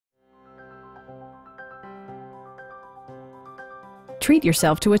Treat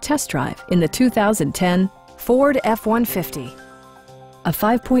yourself to a test drive in the 2010 Ford F-150. A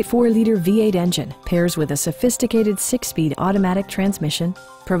 5.4-liter V8 engine pairs with a sophisticated 6-speed automatic transmission,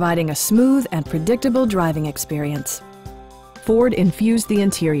 providing a smooth and predictable driving experience. Ford infused the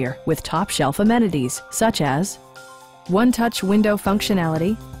interior with top-shelf amenities such as one-touch window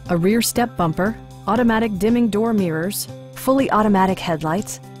functionality, a rear step bumper, automatic dimming door mirrors, fully automatic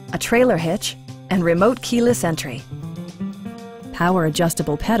headlights, a trailer hitch, and remote keyless entry. Power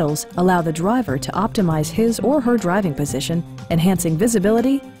adjustable pedals allow the driver to optimize his or her driving position, enhancing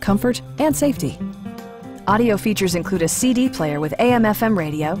visibility, comfort, and safety. Audio features include a CD player with AM/FM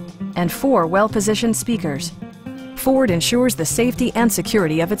radio and 4 well-positioned speakers. Ford ensures the safety and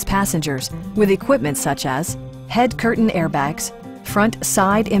security of its passengers with equipment such as head curtain airbags, front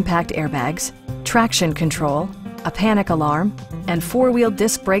side impact airbags, traction control, a panic alarm, and 4-wheel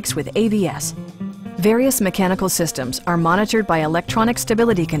disc brakes with ABS. Various mechanical systems are monitored by electronic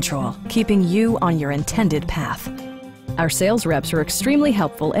stability control, keeping you on your intended path. Our sales reps are extremely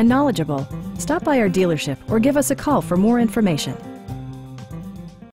helpful and knowledgeable. Stop by our dealership or give us a call for more information.